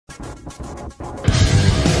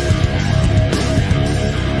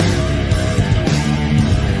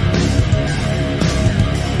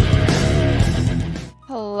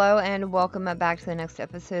Hello and welcome back to the next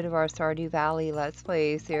episode of our Stardew Valley Let's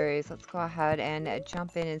Play series. Let's go ahead and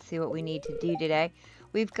jump in and see what we need to do today.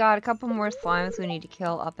 We've got a couple more slimes we need to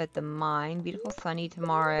kill up at the mine. Beautiful sunny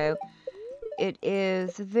tomorrow. It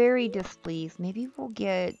is very displeased. Maybe we'll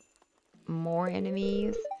get more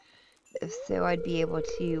enemies. If so, I'd be able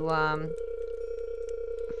to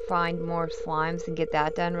find more slimes and get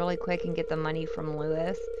that done really quick and get the money from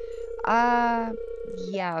Lewis.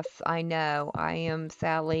 Yes, I know. I am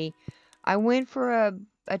sadly... I went for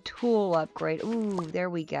a tool upgrade. Ooh, there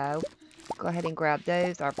we go. Go ahead and grab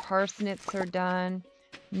those. Our parsnips are done.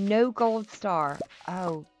 No gold star.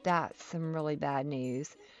 Oh, that's some really bad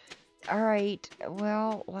news. Alright,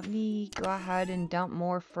 well, let me go ahead and dump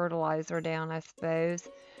more fertilizer down, I suppose,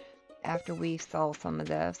 after we solve some of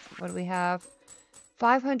this. What do we have?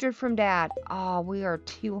 500 from Dad. Oh, we are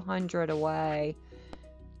 200 away.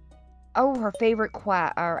 Oh, her favorite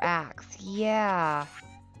axe. Yeah.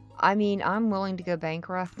 I mean, I'm willing to go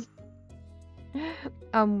bankrupt.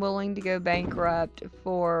 I'm willing to go bankrupt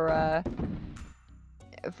for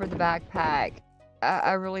the backpack.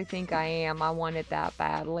 I really think I am. I want it that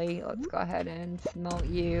badly. Let's go ahead and smelt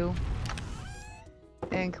you.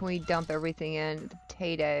 And can we dump everything in? The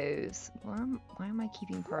potatoes. Why am I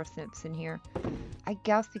keeping parsnips in here? I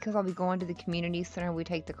guess because I'll be going to the community center, we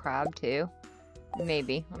take the crab too.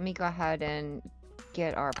 Maybe. Let me go ahead and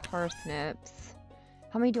get our parsnips.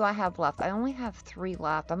 How many do I have left? I only have 3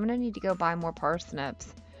 left. I'm going to need to go buy more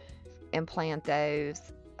parsnips and plant those.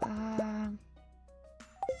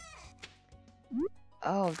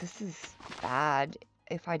 Oh, this is bad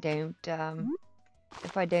if I don't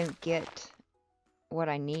get what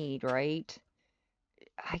I need, right?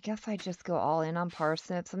 I guess I just go all in on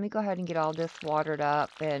parsnips. Let me go ahead and get all this watered up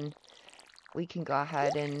and we can go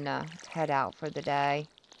ahead and head out for the day.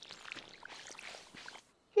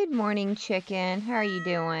 Good morning, chicken. How are you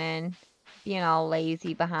doing? Being all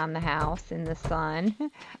lazy behind the house in the sun.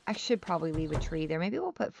 I should probably leave a tree there. Maybe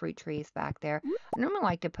we'll put fruit trees back there. I normally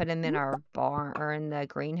like to put them in our barn or in the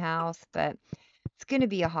greenhouse, but it's going to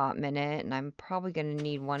be a hot minute, and I'm probably going to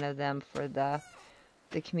need one of them for the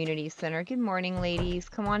community center. Good morning, ladies.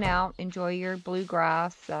 Come on out. Enjoy your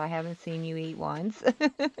bluegrass. I haven't seen you eat once.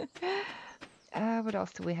 What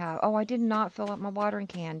else do we have? Oh, I did not fill up my watering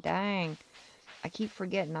can. Dang. I keep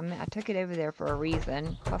forgetting. I took it over there for a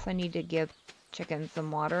reason. Plus, I need to give chicken some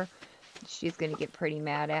water. She's going to get pretty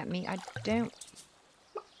mad at me. I don't...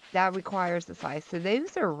 That requires the size. So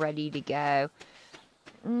those are ready to go.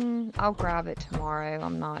 I'll grab it tomorrow.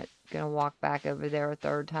 I'm not going to walk back over there a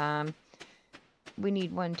third time. We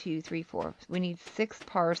need 1, 2, 3, 4. We need 6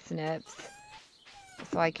 parsnips.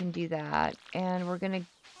 So I can do that. And we're going to...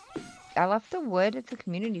 I left the wood at the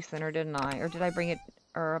community center, didn't I? Or did I bring it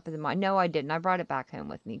up in the mine? No, I didn't. I brought it back home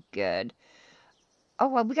with me. Good. Oh,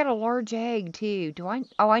 well, we got a large egg, too. Do I?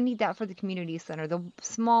 Oh, I need that for the community center. The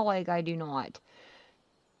small egg, I do not.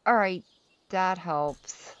 All right. That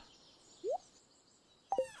helps.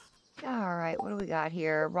 All right. What do we got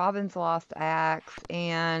here? Robin's lost axe.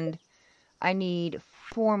 And I need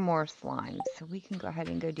 4 more slimes. So we can go ahead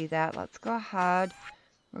and go do that. Let's go ahead.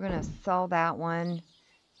 We're going to sell that one.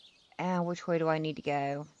 And which way do I need to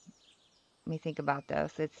go? Let me think about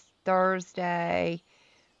this. It's Thursday.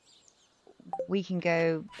 We can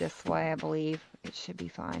go this way, I believe. It should be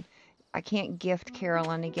fine. I can't gift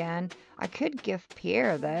Carolyn again. I could gift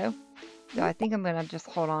Pierre, though. So I think I'm going to just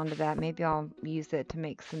hold on to that. Maybe I'll use it to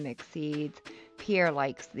make some mixed seeds. Pierre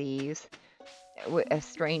likes these. A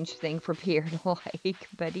strange thing for Pierre to like,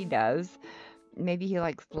 but he does. Maybe he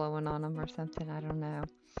likes blowing on them or something. I don't know.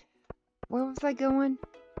 Where was I going?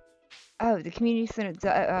 Oh, the community center,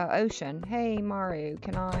 Ocean. Hey, Maru,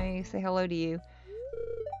 can I say hello to you?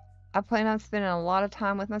 I plan on spending a lot of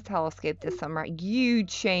time with my telescope this summer. You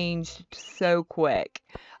changed so quick.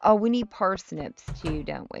 Oh, we need parsnips too,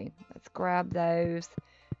 don't we? Let's grab those.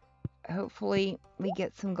 Hopefully, we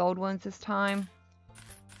get some gold ones this time.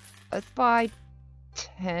 Let's buy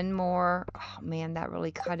 10 more. Oh, man, that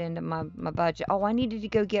really cut into my budget. Oh, I needed to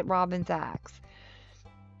go get Robin's axe.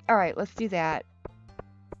 All right, let's do that.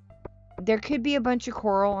 There could be a bunch of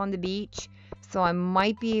coral on the beach, so I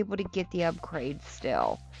might be able to get the upgrade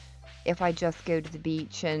still if I just go to the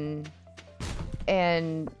beach and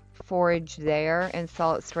forage there and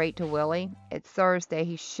sell it straight to Willie. It's Thursday.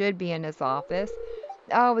 He should be in his office.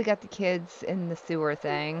 Oh, we got the kids in the sewer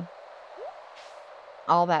thing.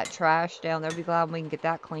 All that trash down there. Be glad we can get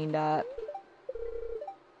that cleaned up.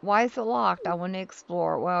 Why is it locked? I want to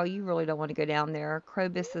explore. Well, you really don't want to go down there.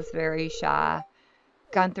 Krobus is very shy.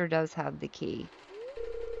 Gunther does have the key.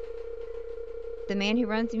 The man who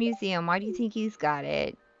runs the museum, why do you think he's got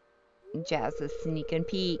it? Jazz is sneaking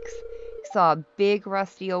peeks. He saw a big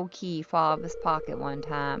rusty old key fall out of his pocket one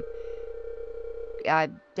time.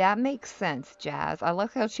 That makes sense, Jazz. I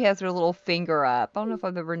like how she has her little finger up. I don't know if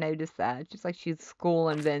I've ever noticed that. Just like she's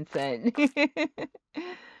schooling Vincent.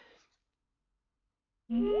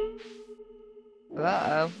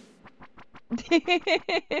 Uh-oh.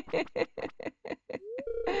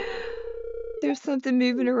 There's something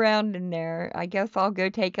moving around in there. I guess I'll go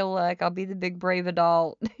take a look. I'll be the big brave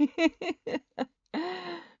adult.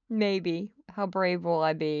 Maybe. How brave will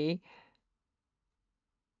I be?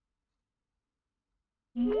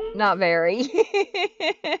 Not very.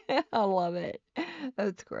 I love it.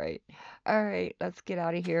 That's great. All right, let's get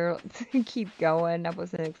out of here. Let's keep going. I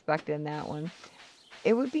wasn't expecting that one.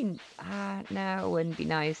 It would be, no, it wouldn't be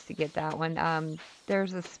nice to get that one.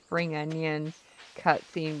 There's a spring onion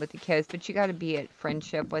cutscene with the kids, but you got to be at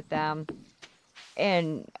friendship with them.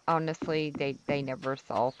 And honestly, they never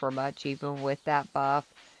solve for much, even with that buff.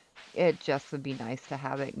 It just would be nice to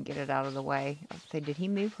have it and get it out of the way. I'll say, did he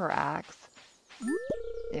move her axe?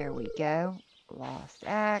 There we go. Lost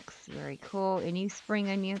axe. Very cool. Any spring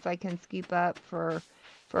onions I can scoop up for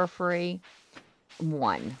free?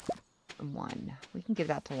 One. We can give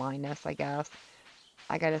that to Linus, I guess.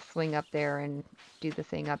 I gotta swing up there and do the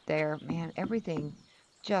thing up there. Man, everything.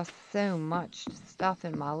 Just so much stuff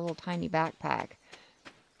in my little tiny backpack.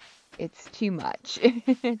 It's too much.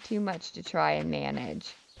 Too much to try and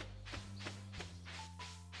manage.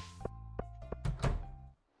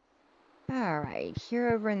 Alright, here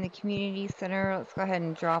over in the community center, let's go ahead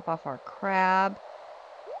and drop off our crab.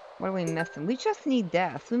 What are we missing? We just need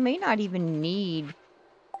this. We may not even need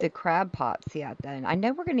the crab pots yet then. I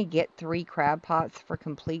know we're going to get 3 crab pots for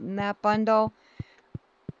completing that bundle,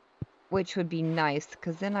 which would be nice,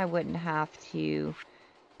 because then I wouldn't have to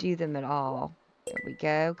do them at all. There we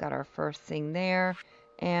go. Got our first thing there.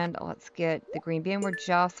 And let's get the green bean. We're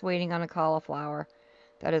just waiting on a cauliflower.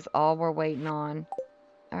 That is all we're waiting on.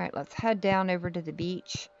 Alright, let's head down over to the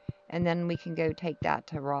beach, and then we can go take that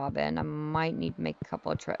to Robin. I might need to make a couple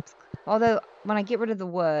of trips. Although, when I get rid of the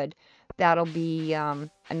wood, that'll be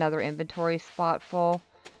another inventory spot full.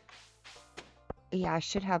 Yeah, I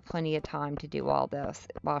should have plenty of time to do all this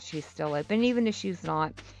while she's still open. Even if she's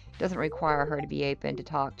not, it doesn't require her to be open to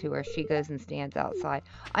talk to her. She goes and stands outside.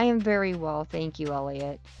 I am very well, thank you,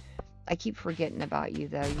 Elliot. I keep forgetting about you,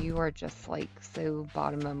 though. You are just, like, so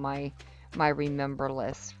bottom of my remember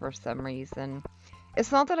list for some reason.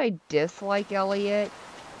 It's not that I dislike Elliot,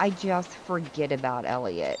 I just forget about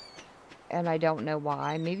Elliot. And I don't know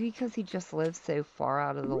why. Maybe because he just lives so far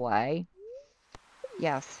out of the way.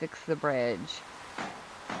 Yes, fix the bridge.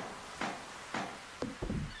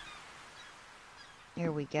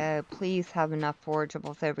 Here we go. Please have enough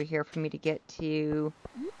forageables over here for me to get to...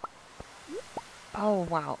 Oh,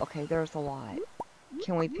 wow. Okay, there's a lot.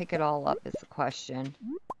 Can we pick it all up is the question.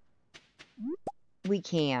 We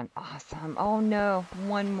can. Awesome. Oh no,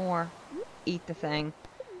 one more. Eat the thing.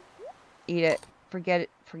 Eat it. Forget it.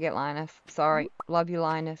 Forget Linus. Sorry. Love you,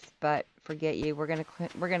 Linus, but forget you. We're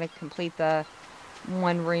gonna complete the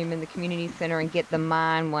one room in the community center and get the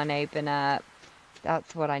mine one open up.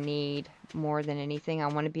 That's what I need more than anything. I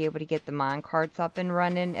want to be able to get the mine carts up and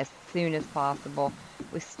running as soon as possible.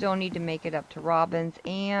 We still need to make it up to Robin's,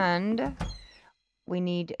 and we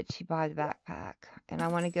need to buy the backpack. And I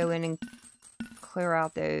want to go in and clear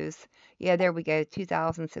out those. Yeah, there we go.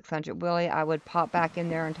 2,600. Willie, I would pop back in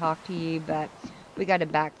there and talk to you, but we got a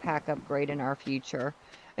backpack upgrade in our future.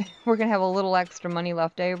 We're going to have a little extra money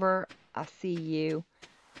left over. I see you.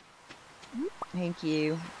 Thank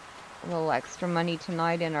you. A little extra money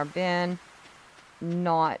tonight in our bin.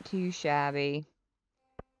 Not too shabby.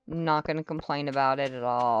 Not going to complain about it at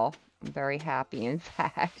all. I'm very happy, in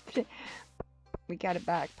fact. We got a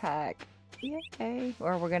backpack. Yay.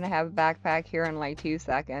 Or we're going to have a backpack here in like 2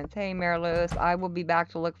 seconds. Hey, Mary Lewis, I will be back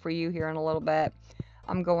to look for you here in a little bit.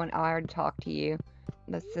 I already talked to you.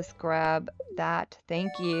 Let's just grab that.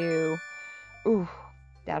 Thank you. Ooh,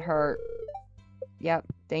 that hurt. Yep,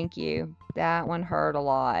 thank you. That one hurt a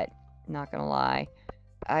lot. Not going to lie.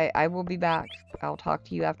 I will be back. I'll talk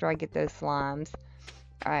to you after I get those slimes.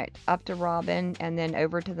 Alright, up to Robin and then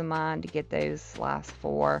over to the mine to get those last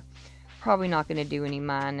 4. Probably not going to do any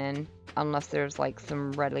mining unless there's like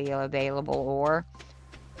some readily available ore.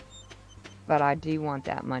 But I do want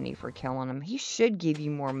that money for killing him. He should give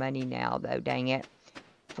you more money now though, dang it.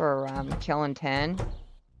 For killing 10.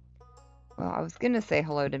 Well, I was going to say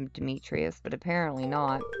hello to Demetrius, but apparently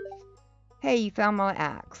not. Hey, you found my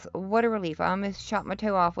axe. What a relief. I almost chopped my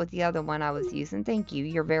toe off with the other one I was using. Thank you.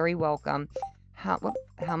 You're very welcome. How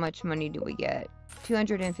much money do we get?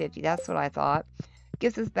 250. That's what I thought.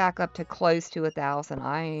 Gets us back up to close to 1,000.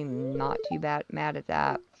 I'm not too mad at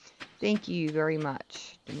that. Thank you very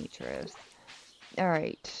much, Demetrius.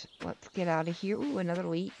 Alright, let's get out of here. Ooh, another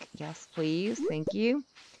leak. Yes, please. Thank you.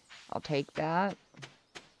 I'll take that.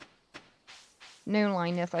 No,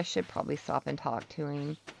 Linus, I should probably stop and talk to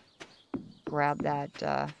him. Grab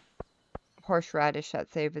that horseradish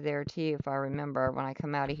that's over there, too, if I remember when I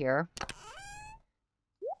come out of here.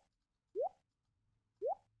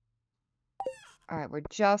 Alright, we're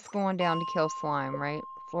just going down to kill slime, right?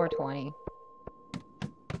 Floor 20.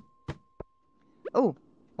 Oh,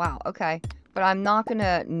 wow, okay. But I'm not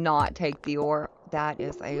gonna not take the ore. That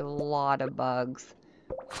is a lot of bugs.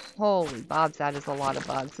 Holy bobs, that is a lot of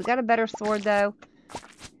bugs. We got a better sword, though.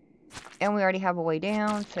 And we already have a way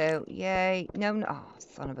down, so yay. No, no. Oh,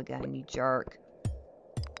 son of a gun, you jerk.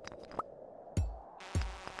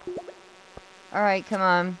 Alright, come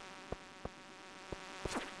on.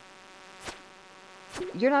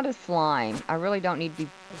 You're not a slime. I really don't need to be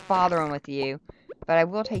bothering with you. But I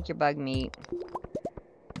will take your bug meat.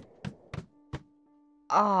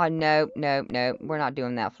 Oh, nope, nope, nope. We're not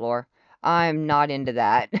doing that floor. I'm not into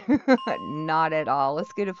that. Not at all.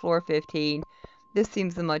 Let's go to floor 15. This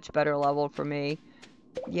seems a much better level for me.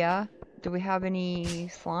 Yeah? Do we have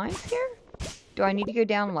any slimes here? Do I need to go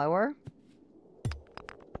down lower?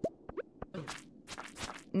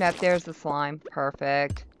 Nope, there's the slime.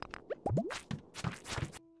 Perfect.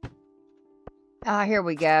 Ah, here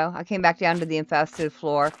we go. I came back down to the infested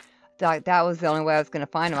floor. That was the only way I was going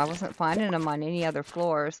to find them. I wasn't finding them on any other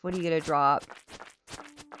floors. What are you going to drop?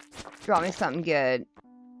 Drop me something good.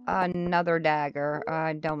 Another dagger.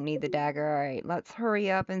 I don't need the dagger. Alright, let's hurry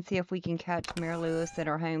up and see if we can catch Mary Lewis in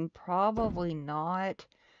her home. Probably not.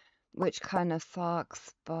 Which kind of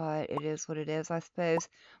sucks, but it is what it is, I suppose.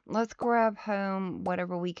 Let's grab home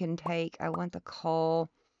whatever we can take. I want the coal.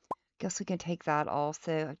 Guess we can take that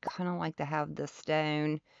also. I'd kind of like to have the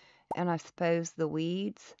stone. And I suppose the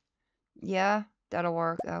weeds. Yeah, that'll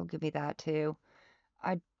work. Oh, give me that too.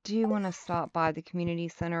 I do want to stop by the community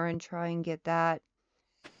center and try and get that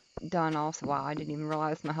done also. Wow, I didn't even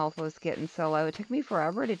realize my health was getting so low. It took me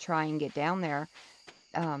forever to try and get down there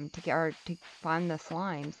to find the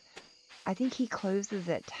slimes. I think he closes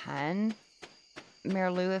at 10.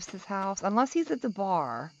 Mayor Lewis's house, unless he's at the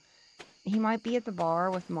bar. He might be at the bar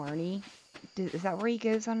with Marnie. Is that where he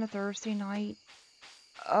goes on a Thursday night?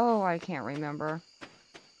 Oh, I can't remember.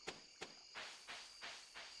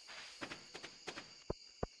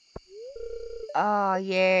 Oh,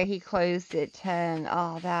 yeah, he closed at 10.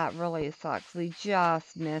 Oh, that really sucks. We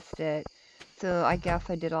just missed it. So I guess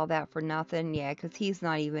I did all that for nothing. Yeah, because he's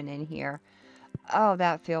not even in here. Oh,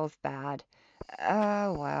 that feels bad.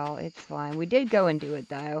 Oh, well, it's fine. We did go and do it,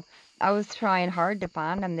 though. I was trying hard to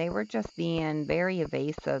find them. They were just being very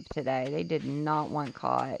evasive today. They did not want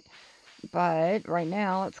caught. But right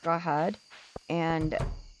now, let's go ahead and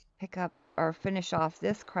pick up or finish off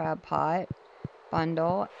this crab pot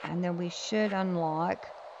bundle, and then we should unlock,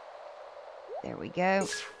 there we go,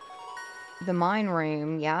 the mine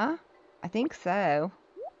room. Yeah, I think so.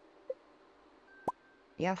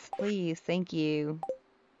 Yes, please. Thank you.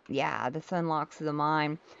 Yeah, this unlocks the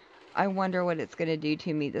mine. I wonder what it's going to do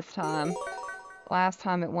to me this time. Last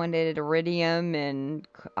time it wanted iridium and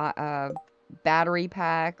battery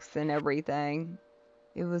packs and everything.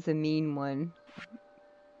 It was a mean one.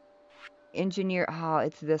 Engineer, oh,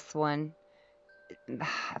 it's this one.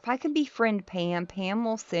 If I can befriend Pam, Pam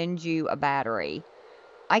will send you a battery.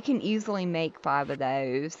 I can easily make 5 of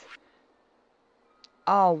those.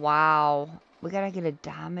 Oh, wow. We gotta get a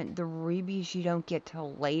diamond. The rubies you don't get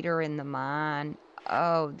till later in the mine.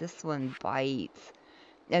 Oh, this one bites.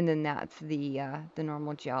 And then that's the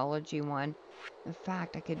normal geology one. In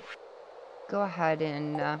fact, I could go ahead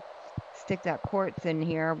and stick that quartz in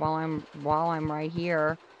here while I'm right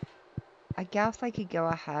here. I guess I could go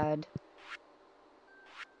ahead.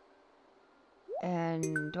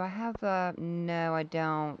 And do I have a... No, I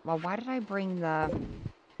don't. Well, why did I bring the... I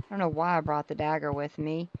don't know why I brought the dagger with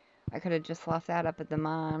me. I could have just left that up at the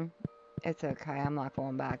mine. It's okay. I'm not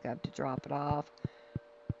going back up to drop it off.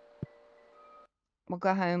 We'll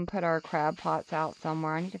go home, put our crab pots out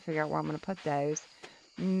somewhere. I need to figure out where I'm going to put those.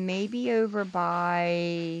 Maybe over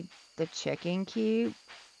by the chicken coop.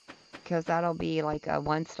 Because that'll be like a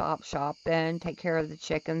one-stop shop then. Take care of the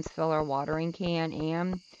chickens, fill our watering can,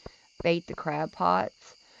 and bait the crab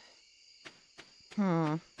pots.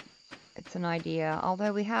 It's an idea.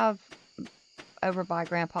 Although we have over by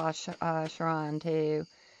Grandpa's shrine too,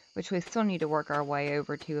 which we still need to work our way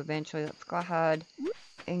over to eventually. Let's go ahead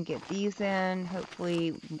and get these in.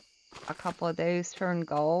 Hopefully a couple of those turn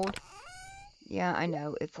gold. Yeah, I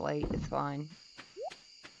know, it's late, it's fine.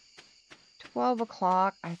 12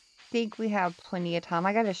 o'clock, I think we have plenty of time.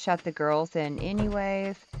 I gotta shut the girls in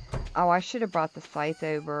anyways. Oh, I should have brought the scythe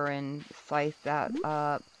over and sliced that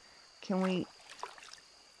up. Can we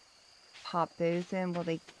pop those in? Will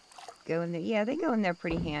they go in there? Yeah, they go in there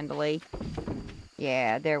pretty handily.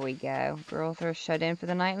 Yeah, there we go. Girls are shut in for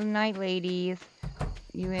the night. Night, ladies.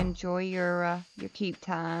 You enjoy your keep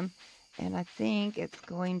time. And I think it's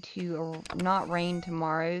going to not rain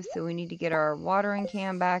tomorrow, so we need to get our watering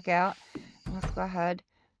can back out. Let's go ahead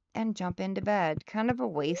and jump into bed. Kind of a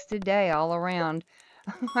wasted day all around.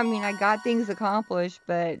 I mean, I got things accomplished,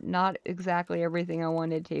 but not exactly everything I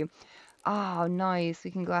wanted to. Oh, nice.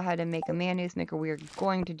 We can go ahead and make a mayonnaise maker. We are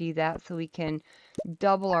going to do that so we can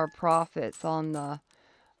double our profits on the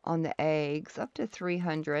eggs. Up to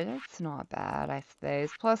 300. That's not bad, I suppose.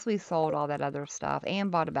 Plus, we sold all that other stuff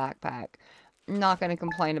and bought a backpack. I'm not going to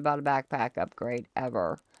complain about a backpack upgrade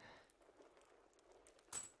ever.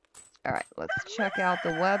 Alright, let's check out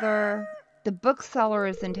the weather. The bookseller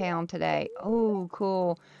is in town today. Oh,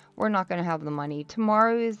 cool. We're not going to have the money.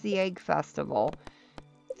 Tomorrow is the egg festival.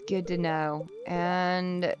 It's good to know.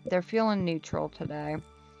 And they're feeling neutral today.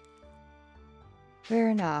 Fair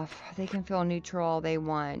enough. They can feel neutral all they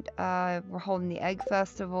want. We're holding the egg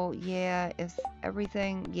festival. Yeah, is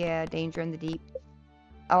everything? Yeah, danger in the deep.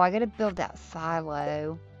 Oh, I gotta build that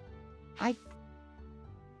silo. I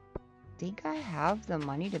think I have the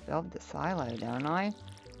money to build the silo, don't I?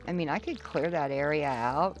 I mean, I could clear that area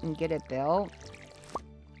out and get it built.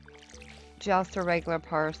 Just a regular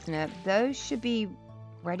parsnip. Those should be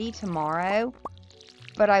ready tomorrow,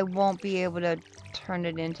 but I won't be able to turn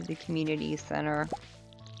it into the community center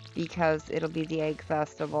because it'll be the egg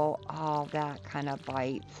festival. Oh, that kind of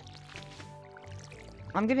bites.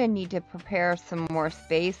 I'm gonna need to prepare some more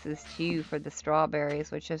spaces too for the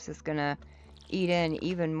strawberries, which is just gonna eat in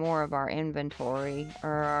even more of our inventory,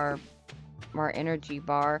 or our energy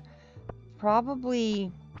bar.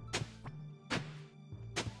 Probably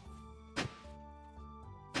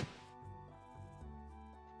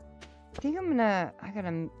I think I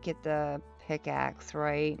gotta get the pickaxe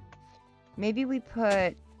right. Maybe we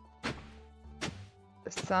put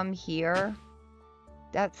some here.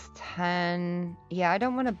 That's 10. Yeah, I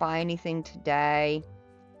don't want to buy anything today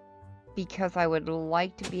because I would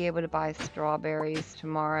like to be able to buy strawberries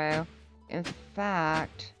tomorrow. In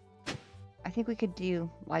fact, I think we could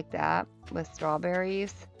do like that with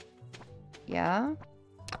strawberries. Yeah,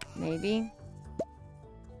 maybe.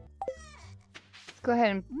 Let's go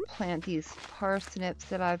ahead and plant these parsnips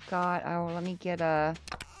that I've got. Oh, let me get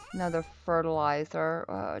another fertilizer.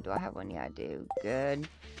 Do I have one? Yeah, I do. Good.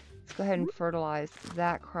 Let's go ahead and fertilize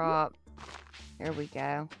that crop. There we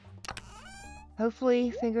go.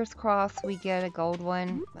 Hopefully, fingers crossed, we get a gold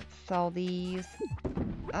one. Let's sell these.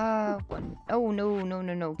 One. Oh,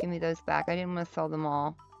 no. Give me those back. I didn't want to sell them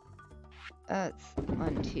all. That's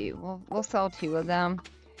 1, 2. We'll sell 2 of them.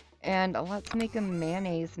 And let's make a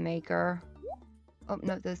mayonnaise maker. Oh,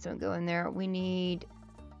 no, those don't go in there. We need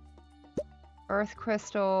earth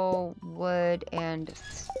crystal, wood, and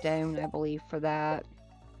stone, I believe, for that.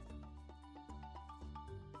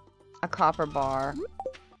 A copper bar.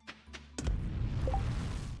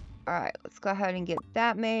 Alright, let's go ahead and get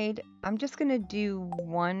that made. I'm just going to do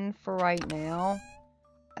 1 for right now.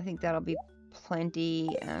 I think that'll be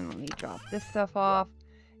plenty. And let me drop this stuff off.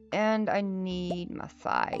 And I need my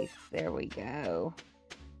scythe. There we go.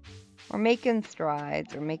 We're making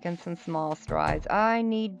strides. We're making some small strides. I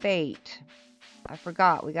need bait. I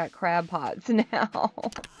forgot. We got crab pots now.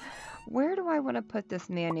 Where do I want to put this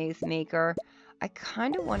mayonnaise maker? I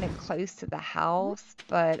kind of want it close to the house,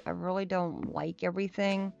 but I really don't like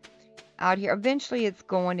everything out here. Eventually it's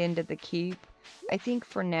going into the coop. I think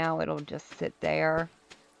for now it'll just sit there.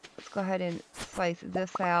 Let's go ahead and slice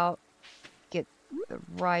this out. Get the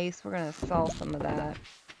rice. We're going to sell some of that.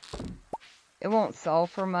 It won't sell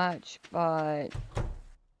for much, but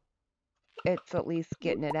it's at least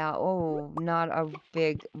getting it out. Oh, not a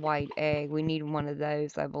big white egg. We need one of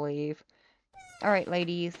those, I believe. Alright,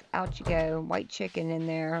 ladies, out you go. White chicken in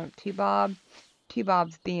there. 2 Bob. 2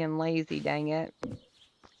 Bob's being lazy, dang it.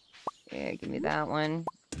 Yeah, give me that one.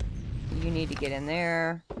 You need to get in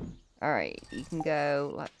there. Alright, you can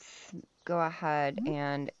go. Let's go ahead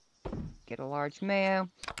and get a large mayo.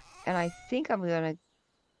 And I think I'm gonna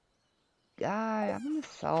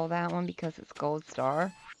sell that one because it's gold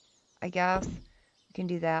star, I guess. We can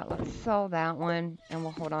do that. Let's sell that one, and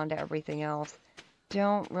we'll hold on to everything else.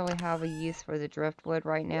 don't really have a use for the driftwood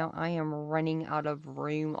right now. I am running out of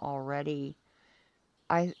room already.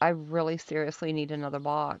 I really seriously need another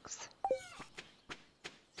box.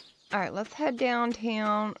 Alright, let's head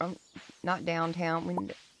downtown. Not downtown.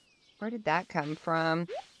 Where did that come from?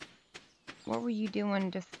 What were you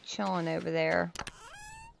doing just chilling over there?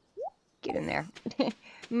 Get in there.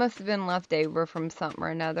 Must have been left over from something or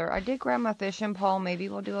another. I did grab my fishing pole. Maybe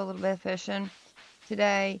we'll do a little bit of fishing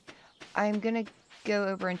today. I'm going to go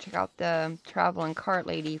over and check out the traveling cart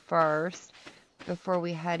lady first before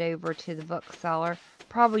we head over to the bookseller.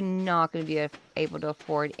 Probably not going to be able to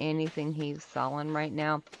afford anything he's selling right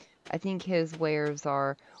now. I think his wares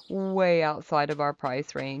are way outside of our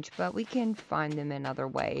price range, but we can find them in other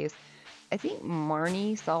ways. I think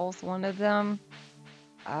Marnie sells one of them.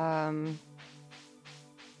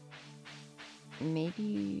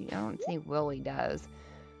 Maybe, I don't think Willie does.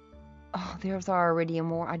 Oh, there's already a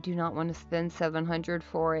more. I do not want to spend $700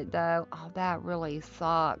 for it, though. Oh, that really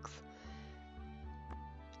sucks.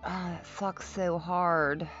 Oh, that sucks so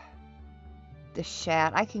hard. The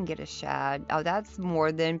shad. I can get a shad. Oh, that's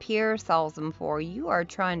more than Pierre sells them for. You are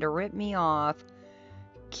trying to rip me off.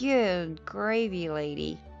 Good gravy,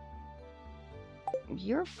 lady.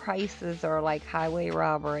 Your prices are like highway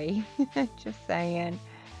robbery. Just saying.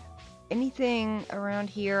 Anything around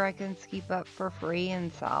here I can scoop up for free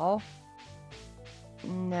and sell?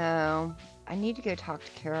 No. I need to go talk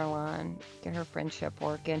to Caroline. Get her friendship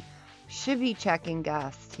working. Should be checking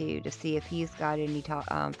Gus too to see if he's got any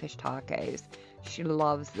fish tacos. She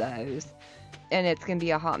loves those. And it's going to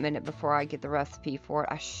be a hot minute before I get the recipe for it.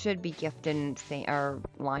 I should be gifting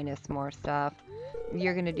Linus more stuff.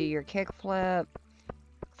 You're going to do your kickflip.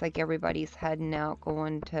 Looks like everybody's heading out,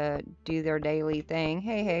 going to do their daily thing.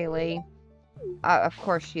 Hey, Haley. Of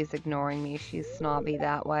course she's ignoring me. She's snobby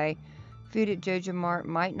that way. Food at Joja Mart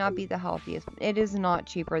might not be the healthiest. It is not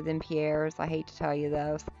cheaper than Pierre's. I hate to tell you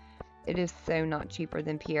this. It is so not cheaper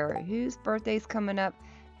than Pierre. Whose birthday's coming up?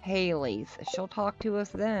 Haley's. She'll talk to us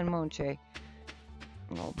then, won't she?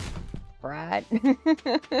 Little brat.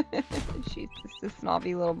 She's just a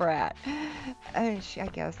snobby little brat. I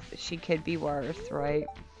guess she could be worse, right?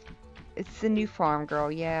 It's the new farm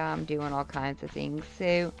girl. Yeah, I'm doing all kinds of things.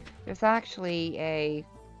 So, there's actually a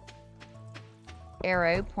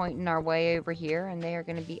arrow pointing our way over here, and they are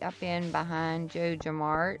going to be up in behind Joja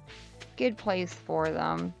Mart. Good place for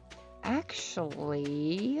them.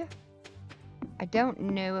 Actually, I don't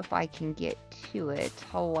know if I can get to it.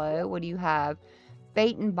 Hello, what do you have?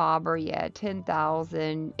 Bait and bobber, yeah,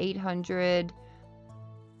 10,800.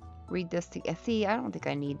 Read this to see. I don't think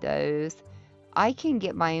I need those. I can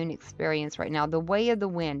get my own experience right now. The Way of the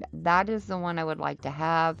Wind, that is the one I would like to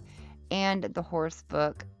have, and the horse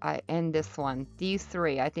book, and this one. These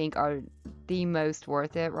three, I think, are the most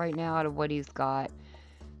worth it right now out of what he's got.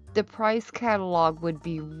 The price catalog would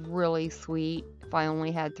be really sweet if I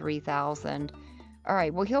only had 3,000.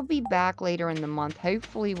 Alright, well, he'll be back later in the month.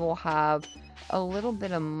 Hopefully, we'll have a little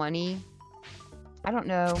bit of money. I don't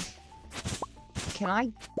know. Can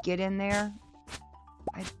I get in there?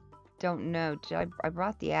 I don't know. I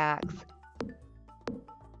brought the axe.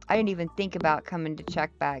 I didn't even think about coming to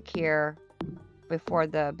check back here before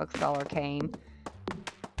the bookseller came.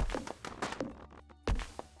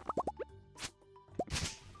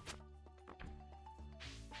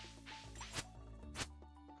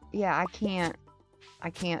 Yeah, I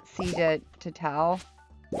can't see to tell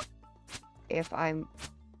if I'm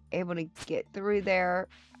able to get through there.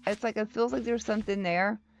 It's like, it feels like there's something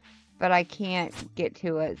there, but I can't get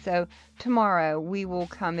to it. So tomorrow we will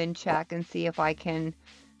come and check and see if I can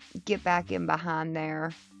get back in behind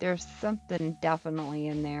there. There's something definitely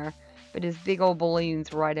in there, but his big old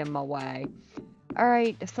balloon's right in my way.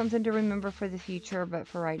 Alright, something to remember for the future, but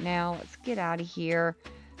for right now, let's get out of here.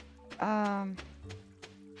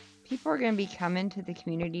 People are going to be coming to the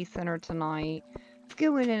community center tonight. Let's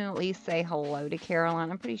go in and at least say hello to Caroline.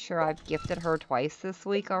 I'm pretty sure I've gifted her twice this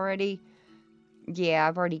week already. Yeah,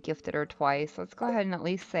 I've already gifted her twice. Let's go ahead and at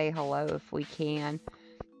least say hello if we can.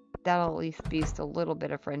 That'll at least boost a little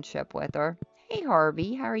bit of friendship with her. Hey,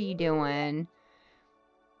 Harvey, how are you doing?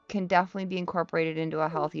 Can definitely be incorporated into a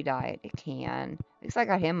healthy diet. It can. At least I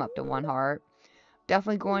got him up to 1 heart.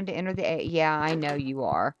 Definitely going to enter the egg. Yeah, I know you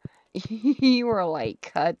are. You were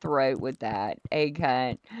like cutthroat with that, egg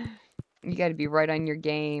hunt. You got to be right on your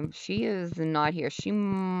game. She is not here. She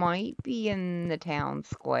might be in the town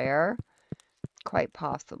square. Quite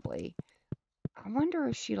possibly. I wonder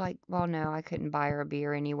if she well, no, I couldn't buy her a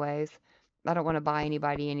beer anyways. I don't want to buy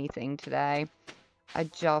anybody anything today. I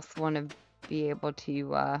just want to be able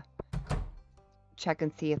to check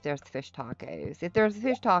and see if there's fish tacos. If there's a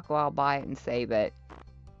fish taco, I'll buy it and save it.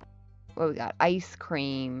 what we got? Ice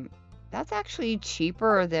cream. That's actually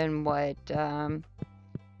cheaper than what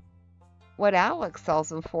Alex sells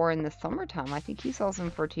them for in the summertime. I think he sells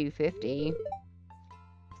them for $2.50.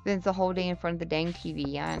 Spends the whole day in front of the dang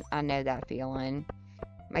TV. I know that feeling.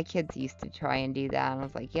 My kids used to try and do that, and I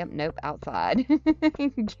was like, yep, nope, outside.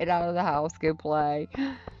 Get out of the house, go play.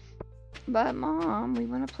 But, Mom, we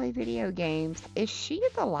want to play video games. Is she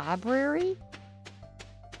at the library?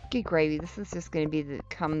 Good gravy. This is just going to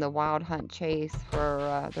become the wild hunt chase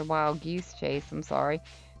for, the wild goose chase, I'm sorry,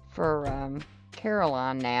 for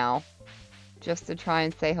Caroline now. Just to try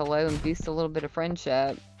and say hello and boost a little bit of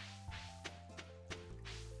friendship.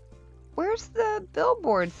 Where's the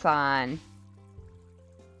billboard sign?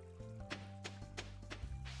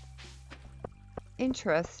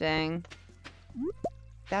 Interesting.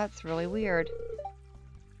 That's really weird.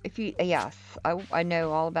 If you, yes, I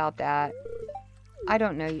know all about that. I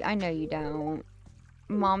don't know you. I know you don't.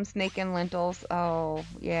 Mom's making lentils. Oh,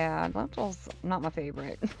 yeah, lentils, not my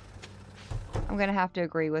favorite. I'm gonna have to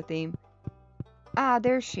agree with him. Ah,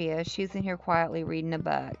 there she is. She's in here quietly reading a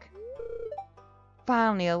book.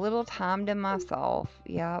 Finally, a little time to myself.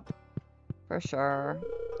 Yep, for sure.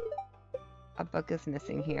 A book is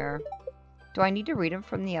missing here. Do I need to read them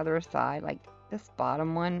from the other side? Like, this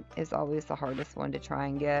bottom one is always the hardest one to try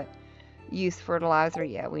and get. Use fertilizer.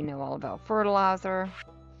 Yeah, we know all about fertilizer.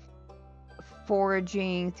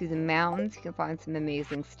 Foraging through the mountains. You can find some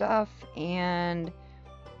amazing stuff. And,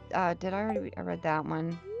 did I already read? I read that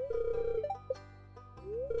one.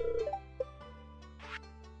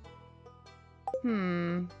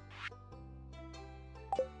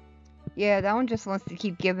 Yeah, that one just wants to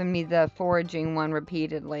keep giving me the foraging one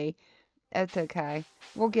repeatedly. It's okay.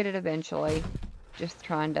 We'll get it eventually. Just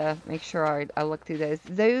trying to make sure I look through those.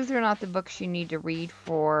 Those are not the books you need to read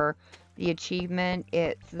for the achievement.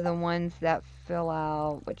 It's the ones that fill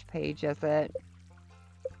out... Which page is it?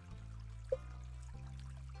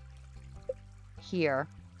 Here.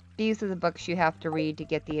 These are the books you have to read to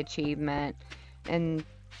get the achievement. And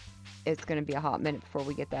it's going to be a hot minute before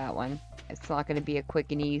we get that one. It's not going to be a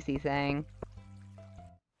quick and easy thing.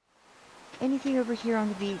 Anything over here on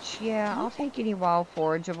the beach? Yeah, I'll take any wild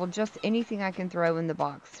forageable. Just anything I can throw in the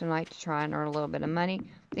box tonight to try and earn a little bit of money.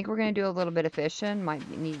 I think we're going to do a little bit of fishing. Might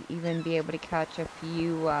even be able to catch a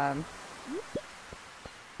few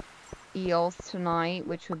eels tonight,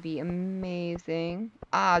 which would be amazing.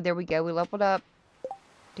 Ah, there we go. We leveled up.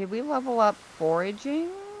 Did we level up foraging?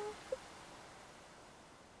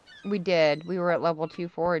 We did. We were at level 2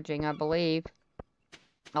 foraging, I believe.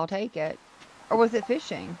 I'll take it. Or was it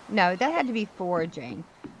fishing? No, that had to be foraging.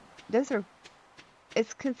 Those are...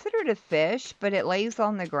 It's considered a fish, but it lays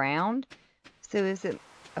on the ground. So is it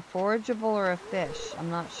a forageable or a fish? I'm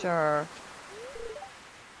not sure.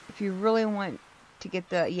 If you really want to get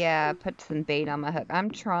the... Yeah, put some bait on my hook.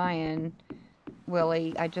 I'm trying,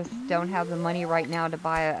 Willie. I just don't have the money right now to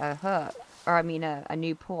buy a hook. Or, I mean, a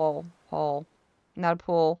new pole. Not a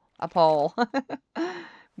pool. A pole.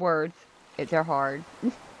 Words. They're hard.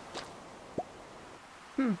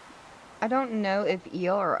 I don't know if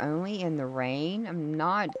eel are only in the rain. I'm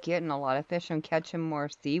not getting a lot of fish. I'm catching more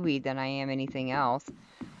seaweed than I am anything else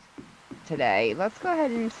today. Let's go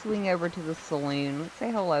ahead and swing over to the saloon. Let's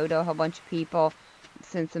say hello to a whole bunch of people,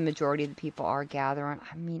 since the majority of the people are gathering.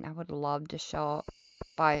 I mean, I would love to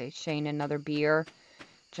buy Shane another beer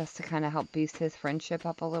just to kind of help boost his friendship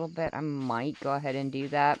up a little bit. I might go ahead and do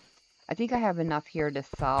that. I think I have enough here to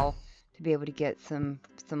sell to be able to get some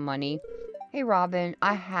money. Hey, Robin.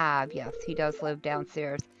 I have. Yes, he does live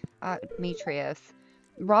downstairs. Demetrius.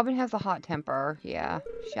 Robin has a hot temper. Yeah,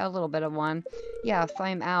 she had a little bit of one. Yes,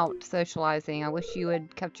 I'm out socializing. I wish you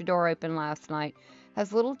had kept your door open last night.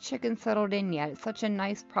 Has little chicken settled in yet? It's such a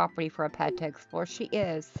nice property for a pet to explore. She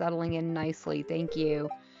is settling in nicely. Thank you.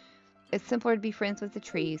 It's simpler to be friends with the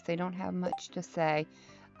trees. They don't have much to say.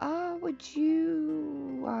 Would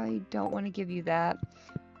you... I don't want to give you that.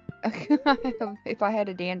 If I had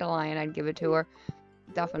a dandelion, I'd give it to her.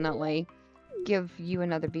 Definitely. Give you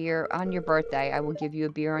another beer on your birthday. I will give you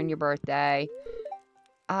a beer on your birthday.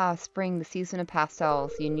 Spring, the season of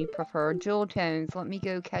pastels. You prefer jewel tones. Let me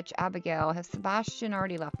go catch Abigail. Has Sebastian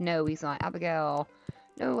already left? No, he's not. Abigail.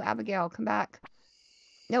 No, Abigail, come back.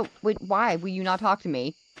 No, wait, why? Will you not talk to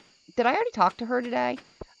me? Did I already talk to her today?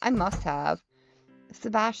 I must have.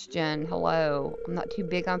 Sebastian, hello. I'm not too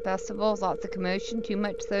big on festivals. Lots of commotion, too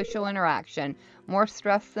much social interaction. More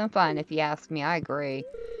stress than fun, if you ask me. I agree.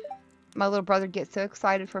 My little brother gets so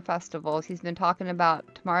excited for festivals. He's been talking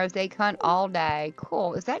about tomorrow's egg hunt all day.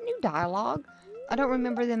 Cool. Is that new dialogue? I don't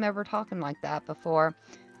remember them ever talking like that before.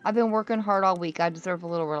 I've been working hard all week. I deserve a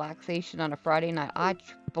little relaxation on a Friday night. I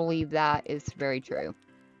believe that is very true.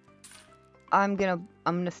 I'm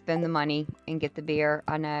gonna spend the money and get the beer.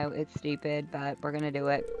 I know it's stupid, but we're gonna do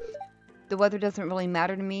it. The weather doesn't really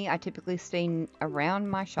matter to me. I typically stay around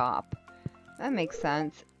my shop. That makes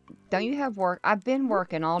sense. Don't you have work? I've been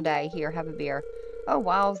working all day. Here, have a beer. Oh,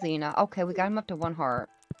 wow, Xena. Okay, we got him up to 1 heart,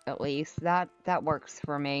 at least. That works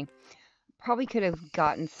for me. Probably could have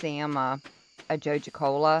gotten Sam a Joja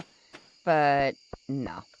Cola, but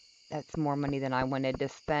no. That's more money than I wanted to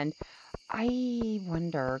spend. I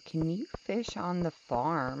wonder, can you fish on the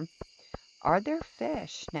farm? Are there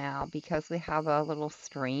fish now because we have a little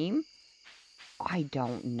stream? I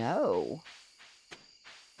don't know.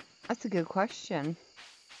 That's a good question.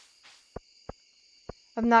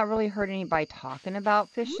 I've not really heard anybody talking about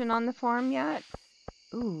fishing on the farm yet.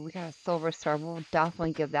 Ooh, we got a silver star. We'll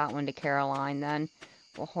definitely give that one to Caroline then.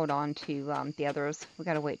 We'll hold on to the others. We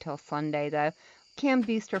gotta wait till Sunday though. Can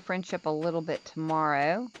boost her friendship a little bit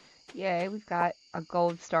tomorrow. Yay, we've got a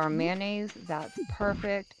gold star mayonnaise. That's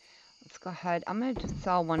perfect. Let's go ahead. I'm gonna just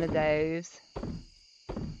sell one of those.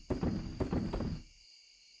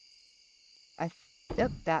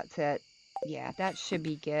 Yep, that's it. Yeah, that should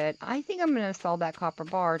be good. I think I'm going to sell that copper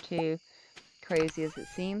bar too. Crazy as it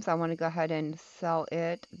seems. I want to go ahead and sell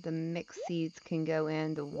it. The mixed seeds can go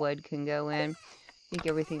in. The wood can go in. I think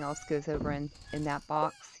everything else goes over in that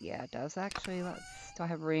box. Yeah, it does actually. Do I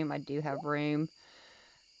have room? I do have room.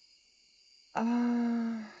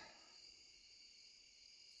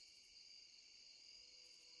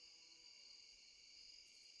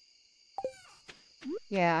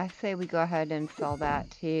 Yeah, I say we go ahead and sell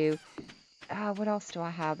that too. What else do I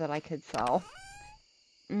have that I could sell?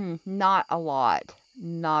 Not a lot.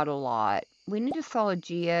 Not a lot. We need to sell a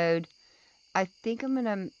geode. I think I'm going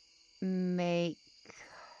to make...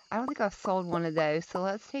 I don't think I've sold one of those. So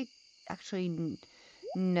let's take... Actually,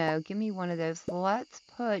 no. Give me one of those. Let's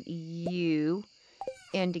put you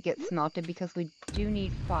in to get smelted because we do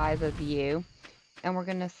need 5 of you. And we're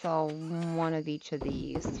going to sell one of each of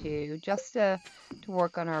these too. Just to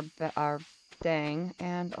work on our thing.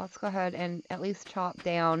 And let's go ahead and at least chop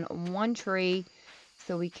down 1 tree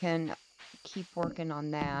so we can keep working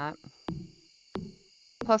on that.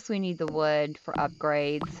 Plus we need the wood for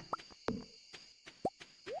upgrades.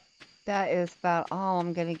 That is about all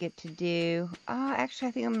I'm going to get to do. Actually,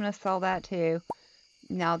 I think I'm going to sell that too.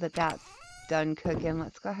 Now that that's done cooking,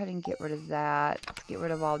 let's go ahead and get rid of that. Let's get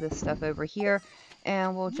rid of all this stuff over here.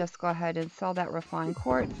 And we'll just go ahead and sell that refined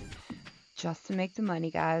quartz. Just to make the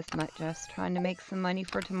money, guys. Not just trying to make some money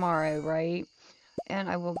for tomorrow, right? And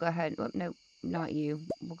I will go ahead... Oh, no, not you.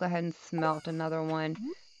 We'll go ahead and smelt another one.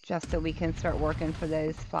 Just so we can start working for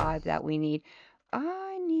those 5 that we need.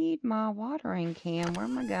 I need my watering can. Where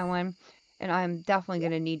am I going? And I'm definitely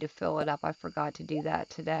going to need to fill it up. I forgot to do that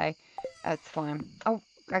today. That's fine. Oh,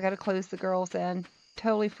 I got to close the girls in.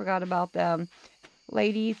 Totally forgot about them.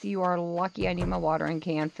 Ladies, you are lucky I need my watering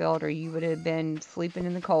can filled or you would have been sleeping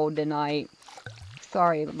in the cold tonight.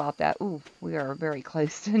 Sorry about that. Ooh, we are very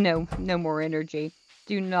close to no more energy.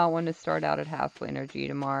 Do not want to start out at half energy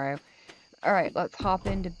tomorrow. Alright, let's hop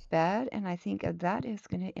into bed. And I think that is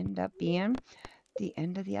going to end up being the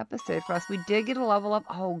end of the episode for us. We did get a level up.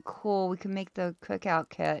 Oh, cool. We can make the cookout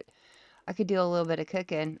kit. I could do a little bit of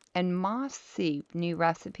cooking. And moss soup, new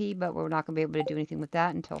recipe, but we're not going to be able to do anything with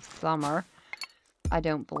that until summer. I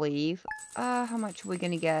don't believe. How much are we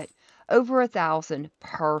going to get? Over 1,000.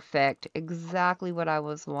 Perfect. Exactly what I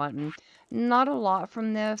was wanting. Not a lot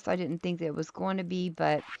from this. I didn't think that it was going to be,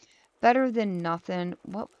 but better than nothing.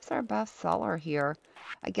 What was our best seller here?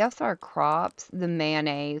 I guess our crops. The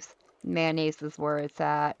mayonnaise. Mayonnaise is where it's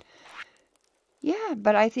at. Yeah,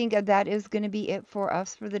 but I think that is going to be it for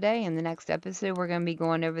us for the day. In the next episode, we're going to be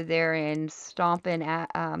going over there and stomping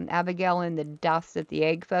Abigail in the dust at the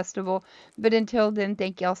Egg Festival. But until then,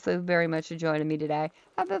 thank y'all so very much for joining me today.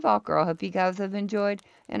 I'm Valkyra. I hope you guys have enjoyed,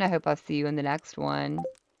 and I hope I'll see you in the next one.